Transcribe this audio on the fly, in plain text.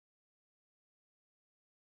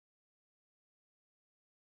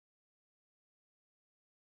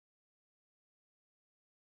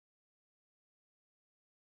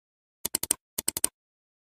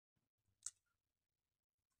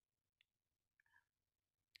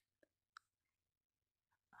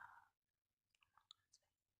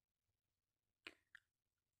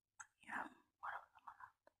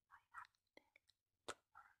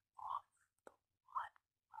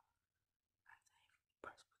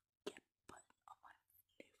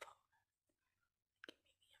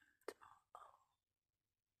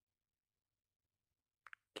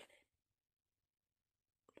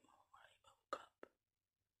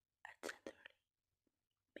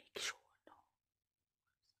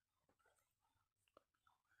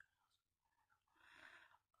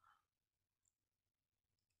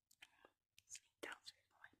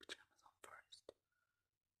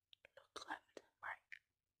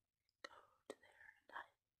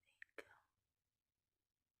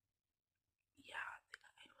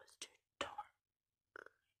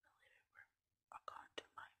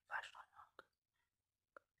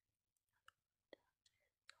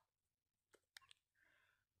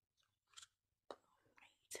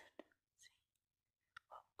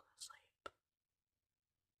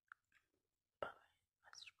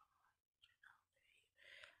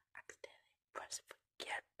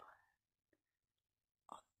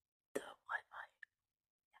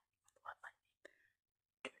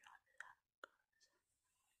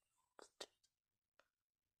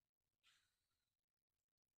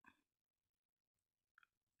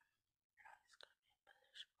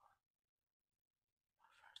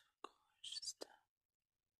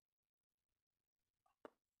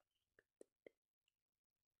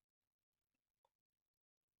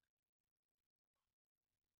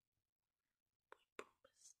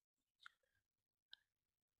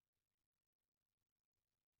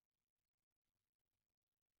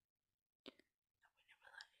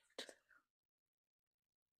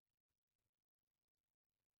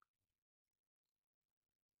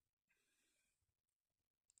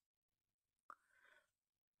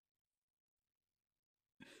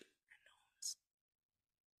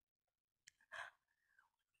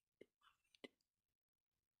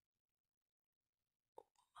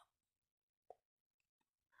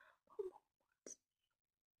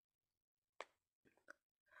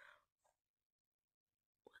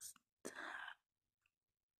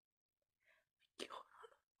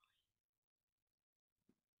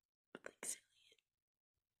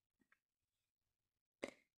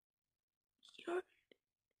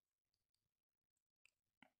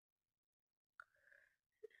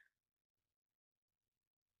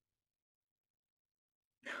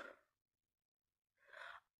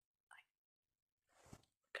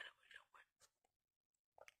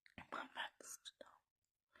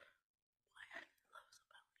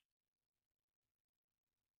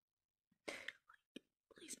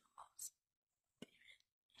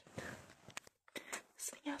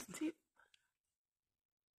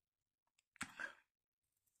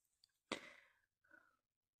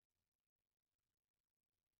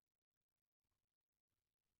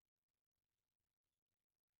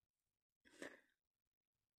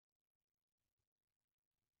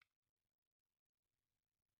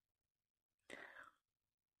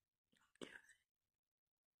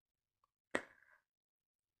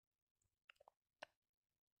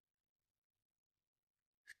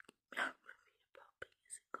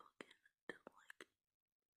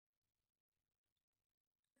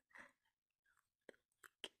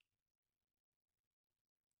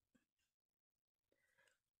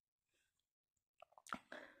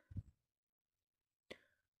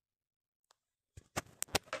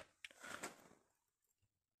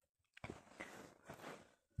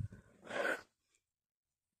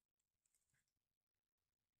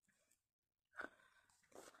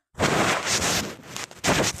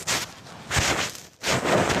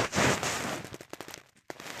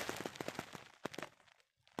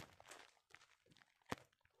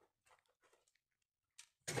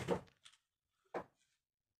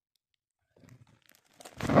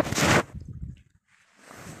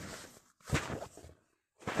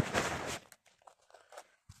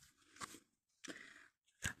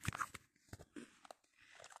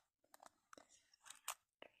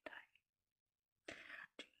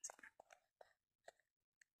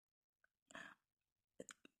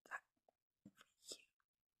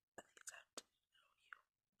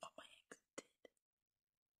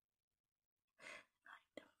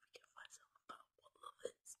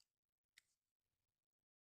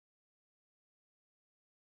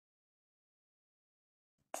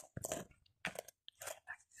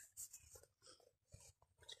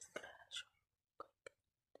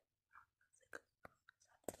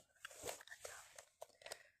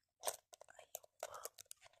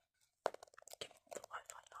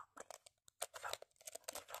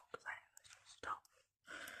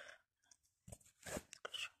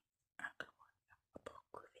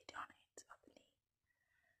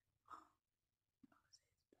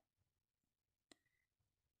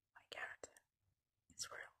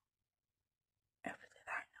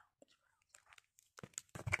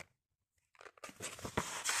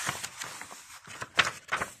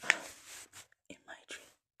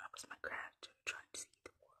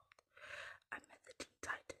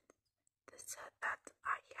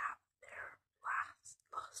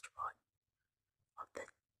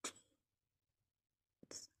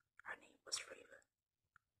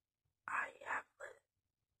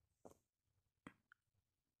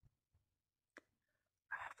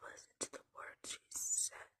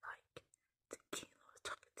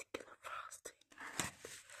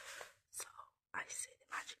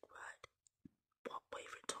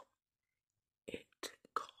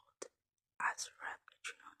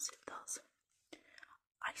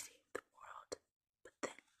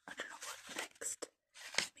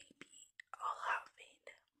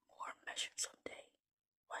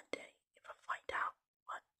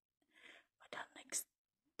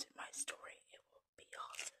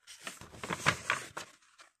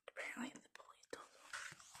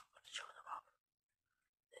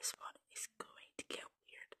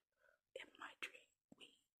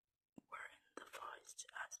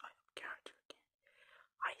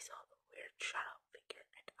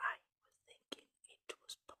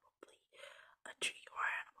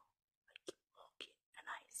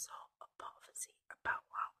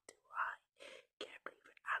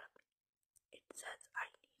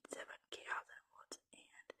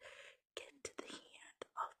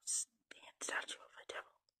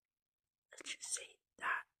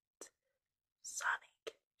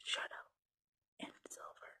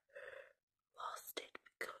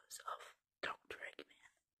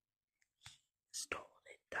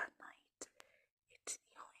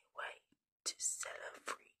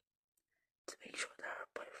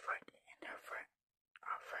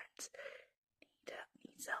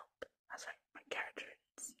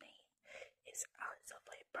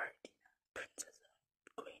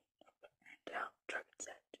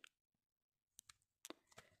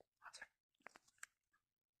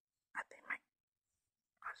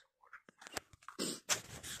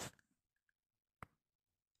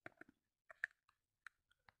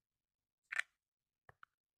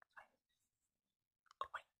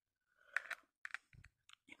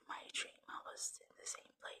was in the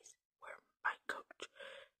same place where my coach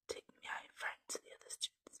took my friends, the other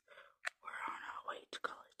students, were on our way to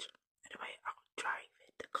college. Anyway, I was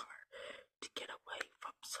driving the car to get away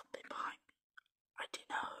from something behind me. I don't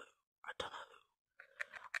know who.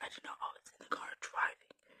 I didn't know I was in the car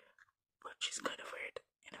driving, which is kind of weird.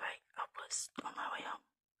 Anyway, I was on my way home,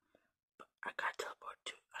 but I got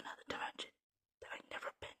teleported to another dimension that I'd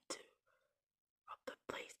never been to of the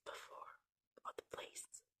place before.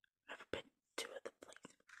 Never been to the place.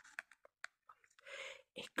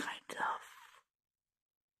 It kind of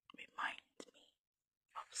reminds me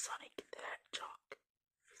of Sonic the Hedgehog.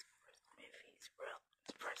 His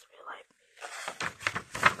first real life movie.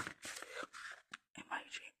 In my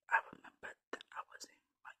dream, I remember that I was in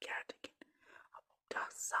my caretaker. I walked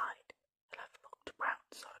outside and I looked around,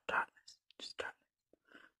 saw darkness, just darkness.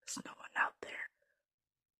 There's no one out there.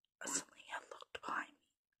 Suddenly I looked behind me.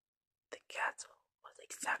 The castle was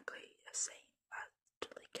exactly the same as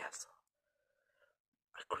the castle.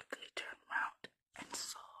 I quickly turned around and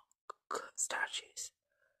saw statues.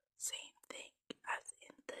 Same thing as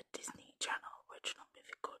in the Disney Channel original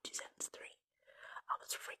movie called Seasons 3. I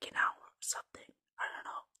was freaking out or something. I don't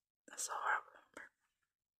know. That's all I remember.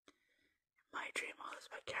 In my dream, I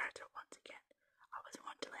was my character once again. I was in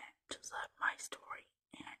Wonderland, just like my story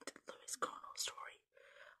and Lewis Carroll's story.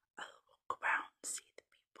 I look around and see the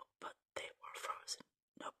people, but they were frozen.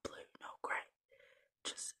 No blue, no gray,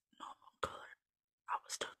 just normal color. I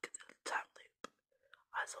was stuck in the time loop.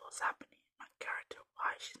 I saw what's happening. My character,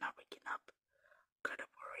 why she's not waking up? Kind of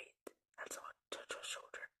worried. That's all. Touch her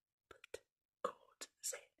shoulder, but cold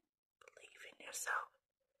saying, believe in yourself,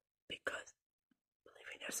 because believe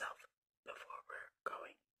in yourself before we're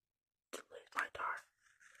going to lose my daughter.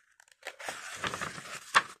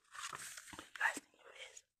 You guys think who it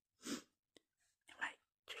is? In my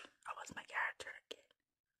dream, I was my character again.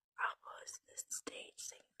 I was in the stage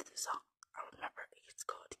singing the song. I remember it's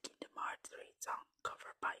called Kingdom Hearts 3 song,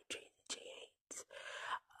 covered by Tracy J. Hayes.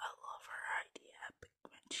 I love her idea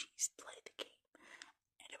when she's played the game.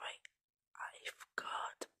 Anyway, I've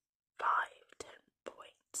got 5 10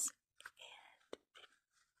 points and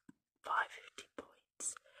 550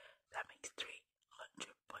 points. That makes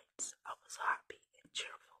 300 points. I was happy and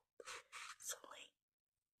cheerful. Suddenly,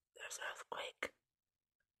 there's an earthquake.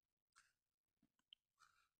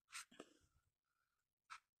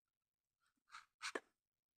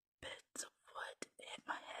 Bits of wood hit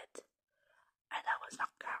my head, and I was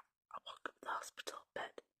knocked out. I woke up in the hospital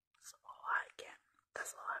bed.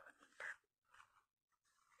 That's all I remember.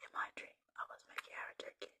 In my dream, I was my character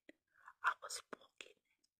again. I was walking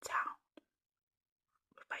in town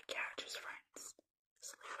with my character's friends.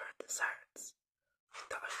 Suddenly we heard the sirens. I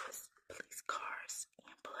thought it was police cars,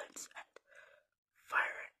 ambulance, and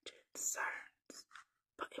fire engine sirens,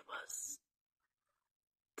 but it was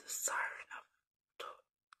the siren of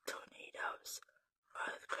tornadoes,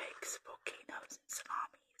 earthquakes, volcanoes, and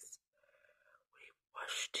tsunamis. We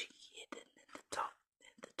rushed hidden in the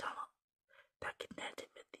tunnel that connected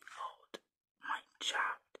with the old mine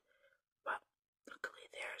shaft, but luckily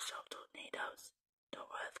there's no tornadoes, no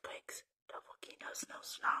earthquakes, no volcanoes, no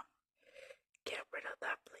tsunami. Get rid of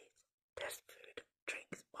that, please. There's food,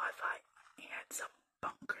 drinks, Wi-Fi, and some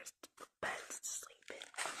bunkers, beds to sleep in.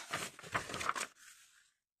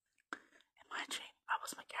 In my dream, I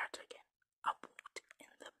was my character again. I walked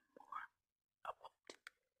in the moor. I walked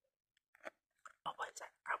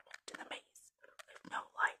in the maze with no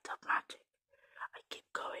light of magic. I keep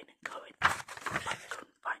going and going, but I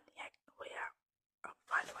couldn't find the way out.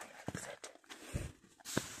 Find the way exit.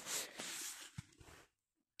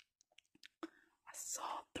 I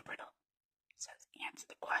solved the riddle. It says answer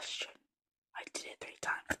the question. I did it 3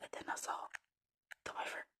 times and then I solved.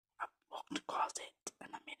 However, I walked across it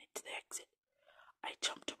and I made it to the exit. I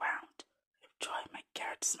jumped around, enjoying my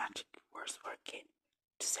character's magic was working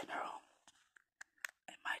to send her home.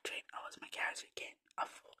 In my dream, I was my character again. I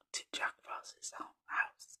walked to Jack Frost's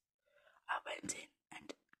house. I went in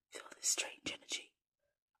and felt this strange energy.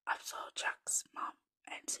 I saw Jack's mom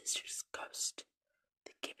and sister's ghost.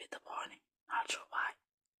 They gave me the warning, not sure why.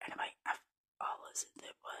 Anyway, I listened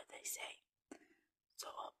to what they say. So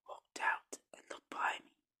I walked out and looked behind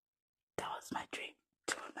me. That was my dream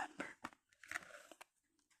to remember.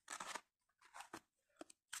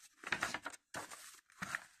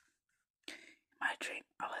 In my dream,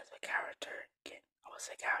 I was a character again.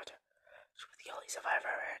 She was the only survivor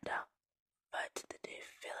around now. But the new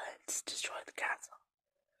villains destroyed the castle.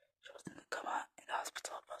 She was in a coma in the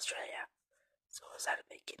hospital of Australia. So it was out of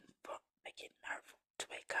making her to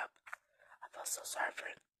wake up. I felt so sorry for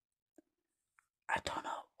her. I don't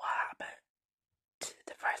know what happened to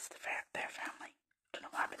the rest of their family.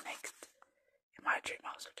 dream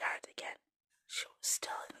I was a character again. She was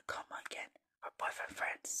still in a coma again. Her boyfriend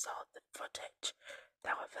friends saw the footage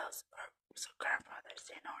that reveals her grandfather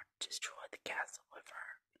Xehanort destroyed the castle with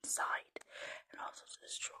her inside, and also he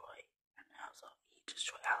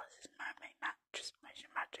destroyed Alice's mermaid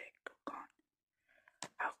magic gone.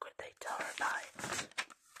 How could they tell her lies?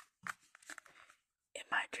 In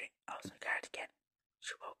my dream, I was a character again.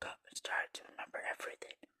 She woke up and started to remember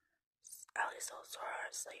everything. Alice saw her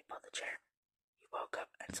asleep on the chair. He woke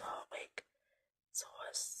up and saw her awake. So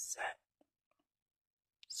was set.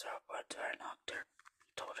 Sir went to her and knocked her.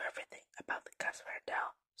 He told her everything about the castle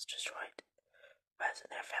Arendelle was destroyed. The rest of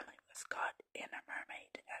their family was caught in a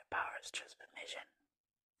mermaid and powers transmission.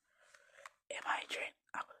 In my dream,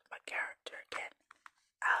 I was my character again.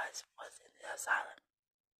 Alice was in the asylum.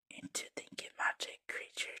 Into thinking magic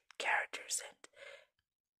creature characters and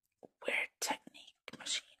weird technique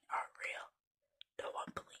machine are real. No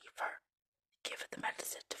one believed her. Give her the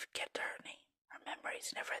medicine to forget her name, her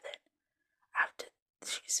memories, and everything. After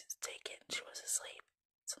she was taken, she was asleep.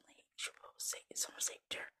 Suddenly, someone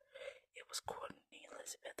saved her. It was Courtney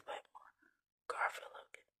Elizabeth Wetmore, Garfield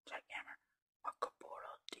Logan, Jack Hammer, Marco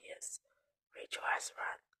Polo Diaz, Rachel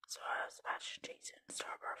Azeroth, Zora Sebastian Jason,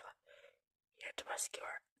 Star Barfla. Here to rescue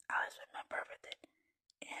her. Alice remember everything,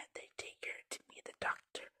 and they take her to meet the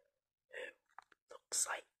doctor, who looks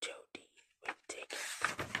like Jodie Whittaker.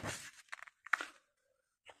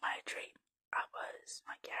 In my dream, I was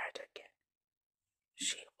my character again.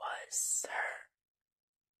 She was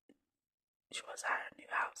at her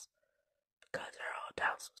new house because her old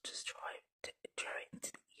house was destroyed during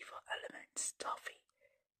the evil elements Duffy,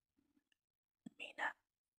 Mina,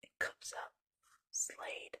 and Cubsa,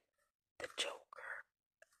 Slade, the Joker,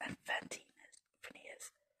 and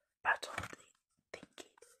Phineas battled, thinking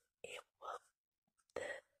it will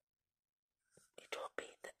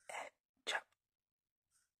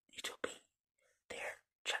be their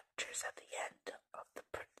chapters at the end of the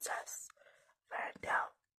Princess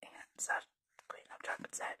Arendelle and Queen of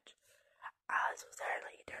Dragon's Edge. Alice was their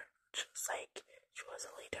leader, just like she was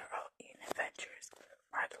a leader in Adventures,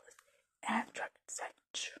 Marvelous, and Dragon's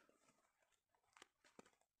Edge.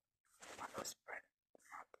 Marvelous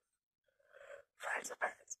friends of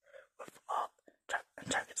hers, with all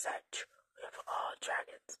Dragon's Edge, with all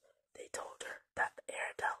dragons. They told her that the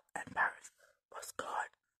Arendelle and Paris was gone.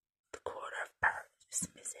 The quarter of Paris is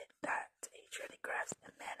missing. That Adrian Grass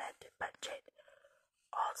and Mana Dimension.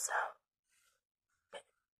 Also,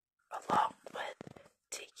 along with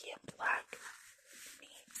Tiki and Black,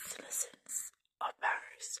 means citizens of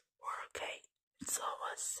Paris were okay. And so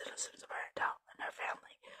was citizens of Arendelle and her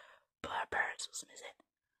family. But her parents was missing.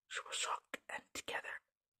 She was shocked, and together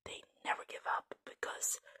they never give up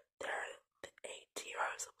because they're the 8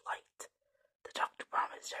 heroes of light. The doctor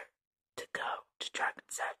promised her to go to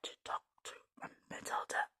Dragon's Edge to talk to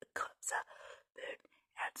Matilda, Eclipse, Moon,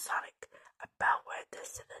 and Sonic about where the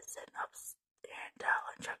citizen of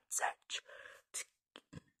Arendelle and Dragon's Edge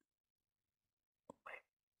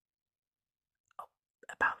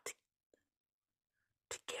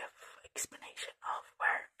to give explanation of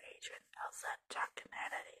where Adrian, Elsa, Jack, and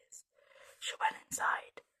Anna is. She went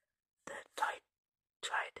inside the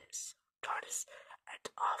TARDIS, and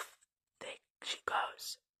off she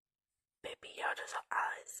goes. Baby Yoda's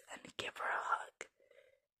Alice and give her a hug.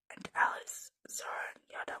 And Alice, Zora, and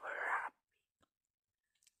Yoda were happy.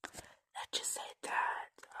 Let's just say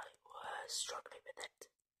that I was struggling with it.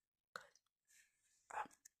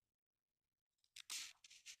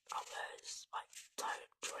 I was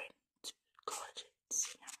tired trying to college and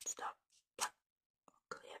singing and stuff, but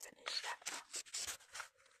luckily I finished that now.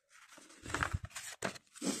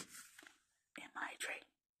 In my dream,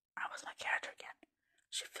 I was my character again.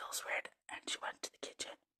 She feels weird and she went to the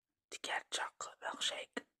kitchen to get a chocolate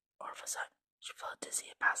milkshake. All of a sudden, she felt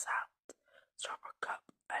dizzy and passed out. Dropped her cup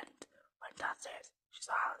and went downstairs. She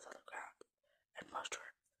saw Alice on the ground and pushed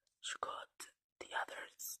her. She called the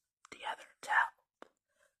other to help.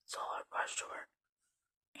 Solar rushed to her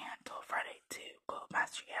and told Friday to call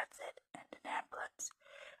Master Yatsid and an ambulance.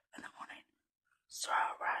 In the morning,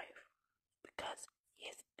 Sora arrived because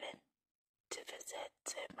he has been to visit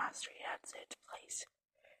Master Yatsid's place.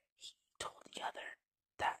 He told the other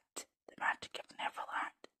that the magic of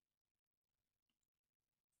Neverland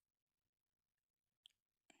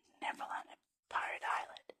and Pirate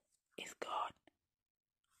Island is gone,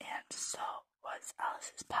 and so was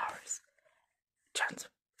Alice's powers.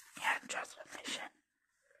 Transformation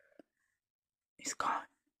is gone.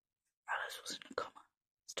 Alice was in a coma.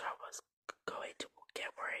 Star was going to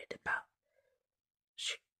get worried about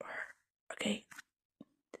her. Okay,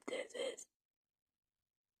 this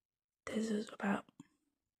is about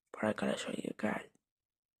part I gotta show you guys.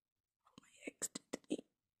 My ex did to me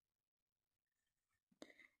in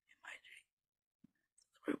my dream.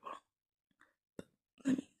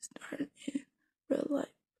 Let me start in real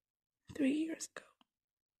life. 3 years ago.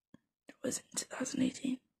 It was in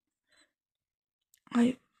 2018.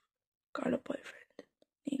 I got a boyfriend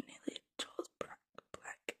named Elliot Charles Black.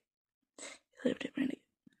 He lived in Renegade.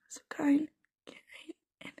 He was kind, caring,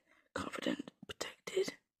 and confident,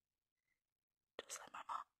 protected, just like my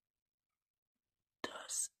mom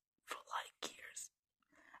does for like years.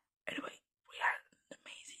 Anyway, we had an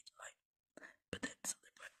amazing life, but then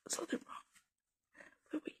something wrong.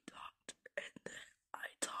 But we talked, and then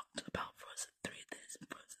I talked about Frozen 3 this and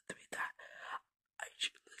Frozen 3 that. I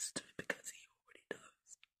should listen to it because he already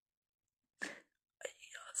does. He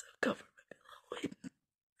also covered my pillow in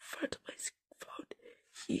front of my phone.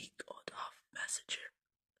 He called off Messenger.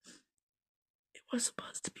 It was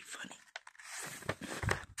supposed to be funny.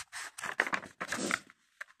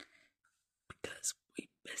 Because we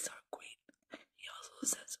miss our queen. He also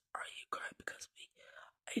says, "Are you crying because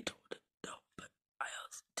I told him no, but I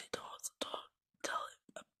also did tell him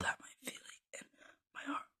about my feeling and my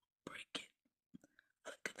heart breaking.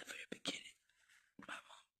 Like at the very beginning, my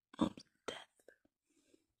mom's death.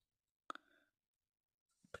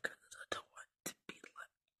 Because I don't want to be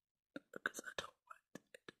left. Because I don't want it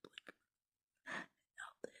to blink.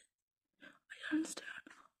 Now then, I understand.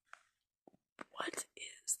 What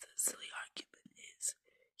is the silly argument is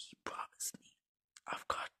he promised me I've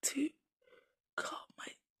got to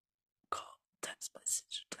text my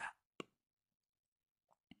sister that.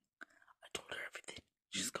 I told her everything.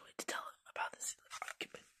 She's going to tell him about the silly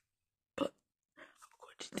argument. But I'm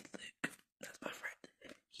going to think that's my friend.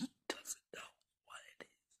 He doesn't know what it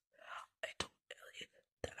is. I told Elliot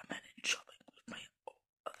that I'm in shopping with my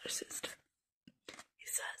other sister. He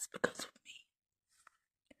says because of me.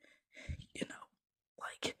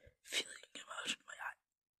 Like feeling emotion in my eye.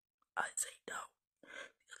 I say no. The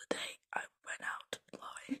other day I went out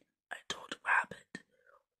blind. I told her what happened.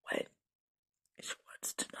 When she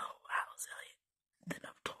wants to know how's Elliot, then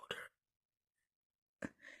I've told her.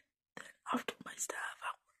 Then I've told my staff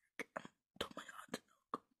at work. I told my aunt and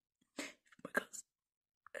uncle. Because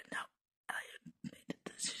now Elliot made the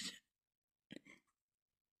decision.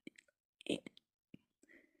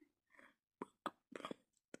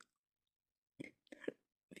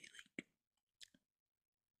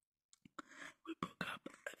 We broke up.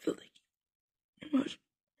 I feel like emotion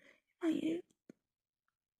in my ear,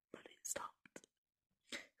 but it stopped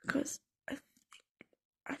because I think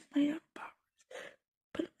I might have powers,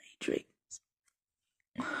 but in my dreams,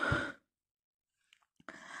 I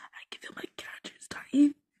can feel my characters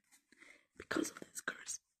dying because of this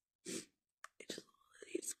curse. It just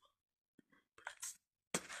leaves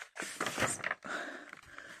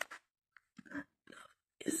love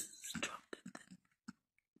is stronger than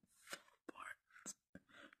parts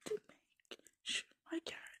to make sure my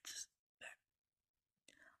characters back.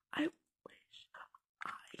 I wish I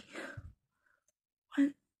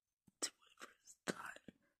went to it first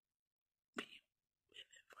time, be with it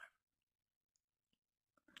forever.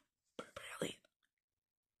 But barely.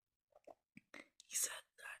 He said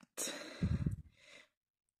that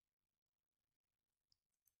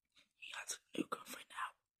he has a new girlfriend now.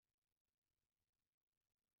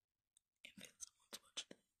 And feels someone's watching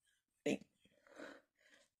the thing.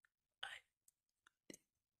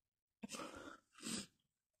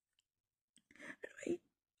 Anyway,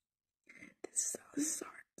 this is how this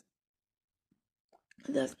starts.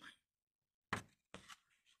 That's mine.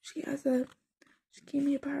 She gave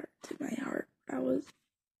me a part to my heart when I was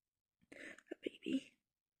a baby.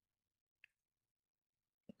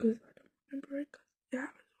 Because I don't remember it, because it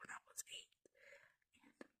happened when I was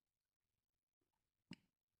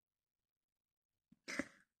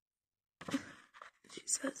 8. She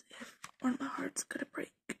says if one of my heart's gonna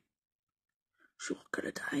break, she won't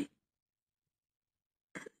gonna die.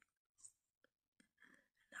 And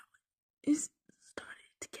now it's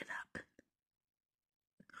starting to get happen.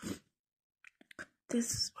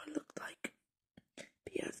 This is what it looked like.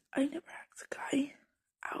 Because I never asked a guy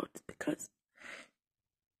out because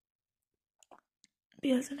I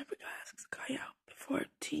never got asked a guy out before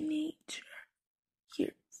teenager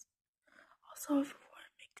years. Also, before I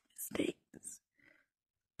make mistakes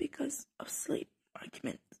because of sleep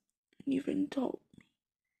arguments. He even told me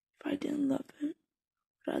if I didn't love him,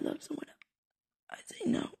 would I love someone else? I say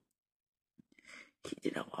no. He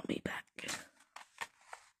didn't want me back.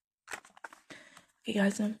 Okay,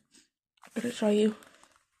 guys, I'm gonna show you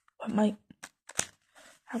what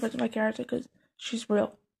happened to my character because she's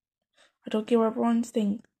real. I don't care what everyone's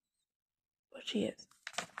thinking, but she is.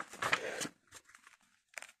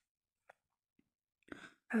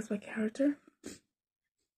 as my character.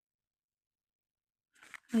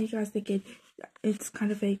 Now you guys think it's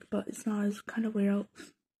kind of fake, but it's not. It's kind of weird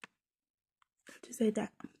to say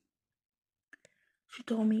that. She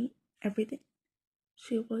told me everything.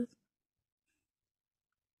 She was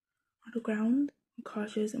on the ground,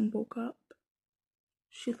 cautious, and woke up.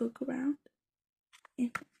 She looked around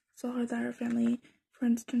and saw that her family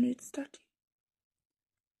friends turned into statue.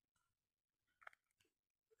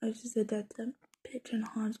 She said that the Pitch and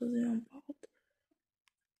Hans was involved,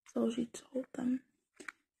 so she told them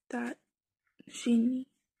that she needed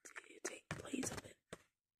to take place of it,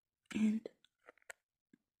 and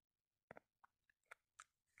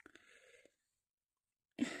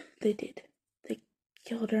they did. They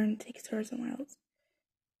killed her and takes her somewhere else.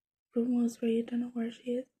 Everyone was ready to know where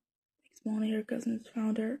she is. Next morning, her cousins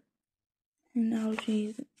found her, and now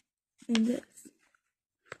she's in this.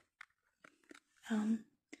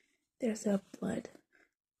 There's a blood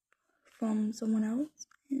from someone else,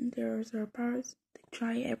 and there's her powers. They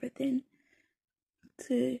try everything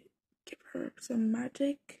to give her some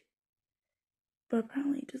magic, but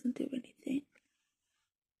apparently it doesn't do anything.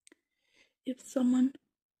 If someone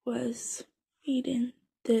was reading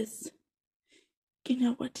this, you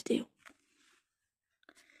know what to do.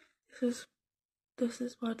 This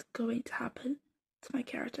is what's going to happen to my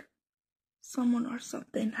character. Someone or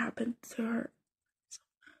something happened to her.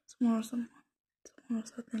 Someone or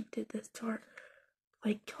something did this to her,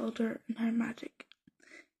 like killed her and her magic.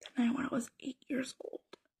 That night when I was 8 years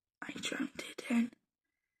old, I dreamt it, and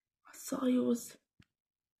I saw it was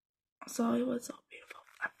so beautiful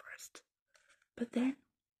at first, but then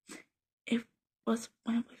it was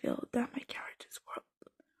when I revealed that my character's world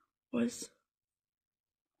was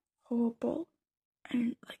horrible,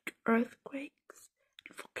 and like earthquakes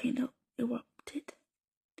and volcano erupted.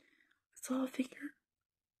 I saw a figure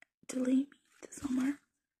to lead me to somewhere.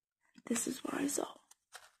 This is what I saw.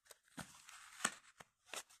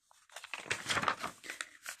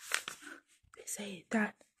 They say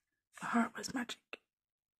that my heart was magic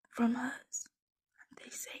from us. They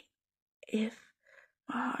say if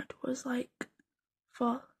my heart was like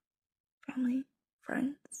for family,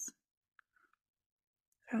 friends,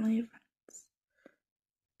 parents,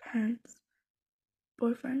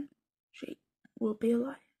 boyfriend, she will be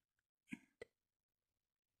alive. And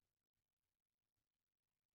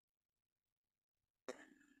then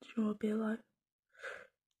she will be alive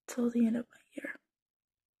till the end of my year.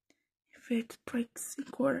 If it breaks in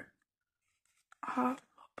quarter, half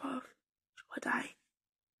above, she will die.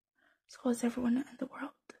 So is everyone in the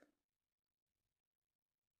world.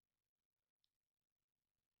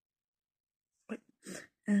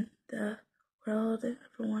 And the world and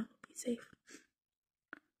everyone will be safe.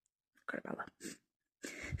 Forgot about that.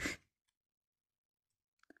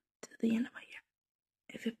 Till the end of my year.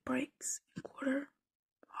 If it breaks in quarter,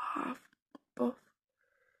 half, both,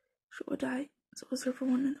 she will die. So is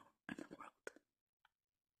everyone in the world.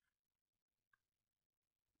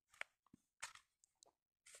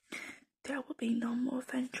 There will be no more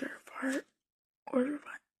venture for her or to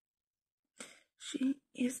run. She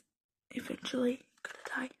is eventually gonna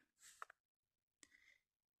die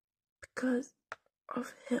because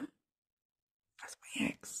of him as my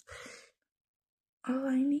ex. All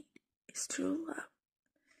I need is true love.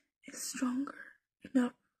 Is stronger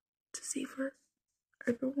enough to save her,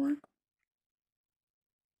 everyone,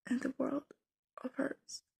 and the world of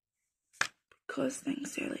hers. Because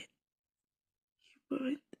thanks to Elliot, he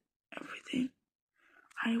ruined everything.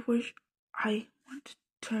 I wish I want to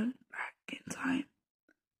turn back in time.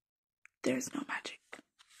 There's no magic.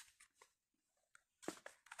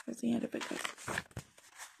 That's the end of it, guys.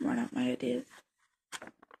 Run out my ideas.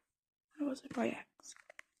 I was a by X.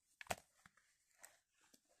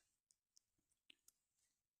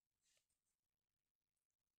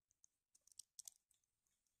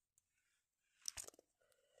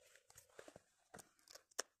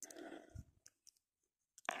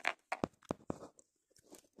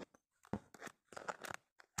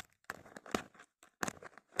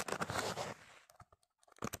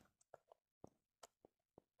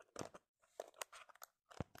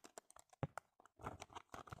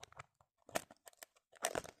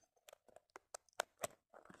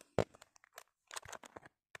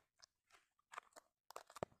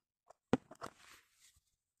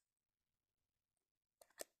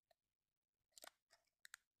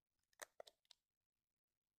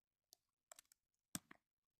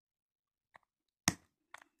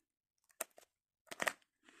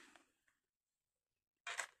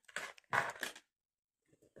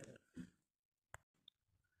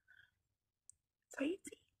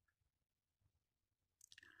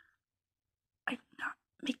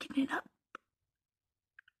 making it up.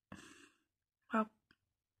 Well,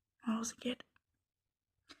 when I was a kid,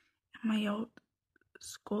 in my old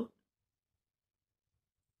school,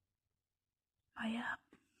 I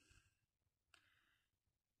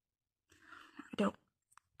don't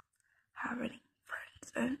have any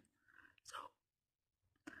friends, and so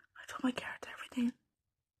I told my character everything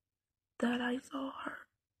that I saw her.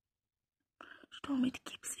 She told me to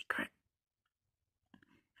keep secret,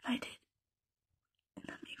 and I did, and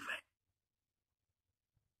I made friends.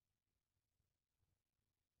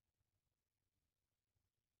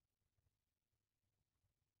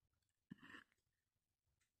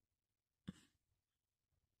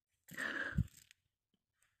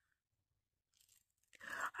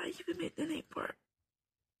 I even made the name for her.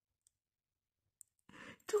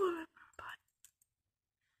 To remember by.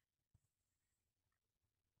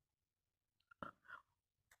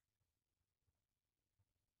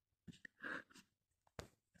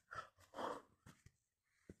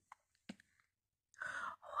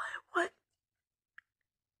 What?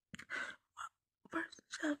 First,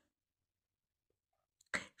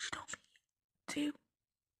 she told me to.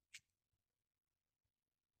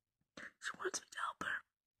 She wants me to help her,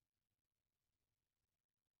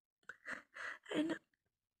 and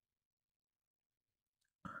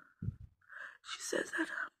she says that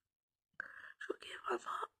she'll give my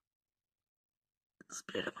mom the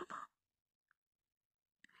spirit of my mom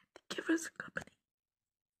to give her some company,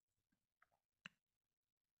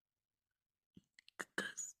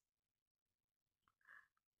 because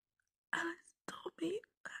Alice told me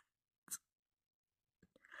that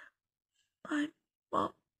my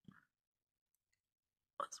mom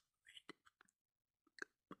was worried.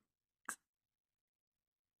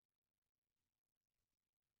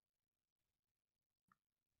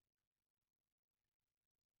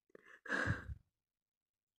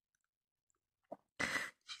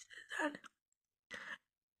 She said that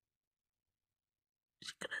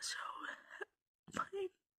she's gonna show my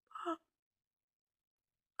mom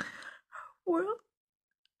her world.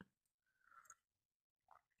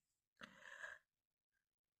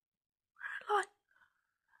 Her life.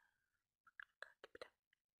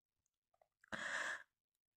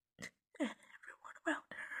 And everyone around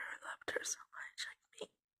her loved her so much, like me.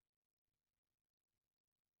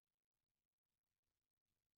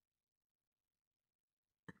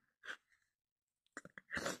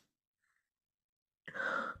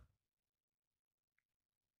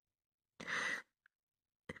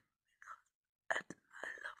 And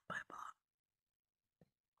I love my mom.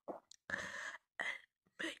 And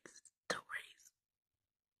makes stories.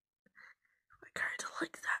 My character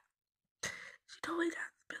likes that. She totally has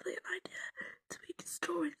a brilliant idea to make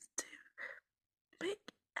stories to make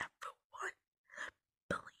everyone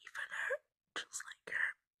believe in her, just like her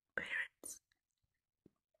parents.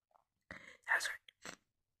 That's right.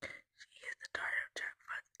 She is the daughter of Jack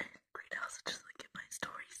Frost and Greenhouse, just like in my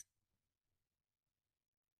stories.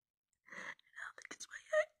 And I think it's my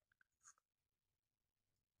ex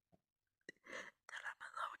that I'm a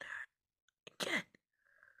loner again.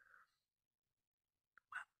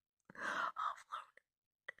 Well, half alone.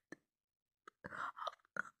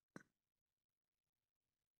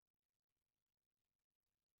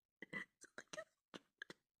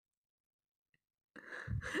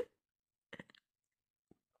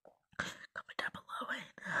 Comment down below and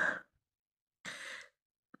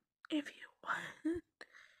if you want to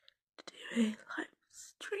do a live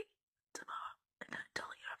stream tomorrow and I tell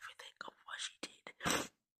you everything of what she did.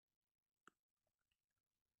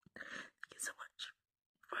 Thank you so much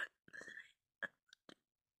for listening.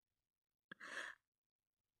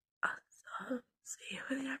 I'll see you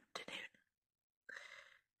in the afternoon.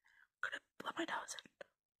 I'm gonna blow my nose and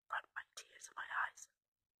wipe my tears in my eyes.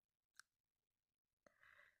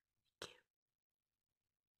 Thank you.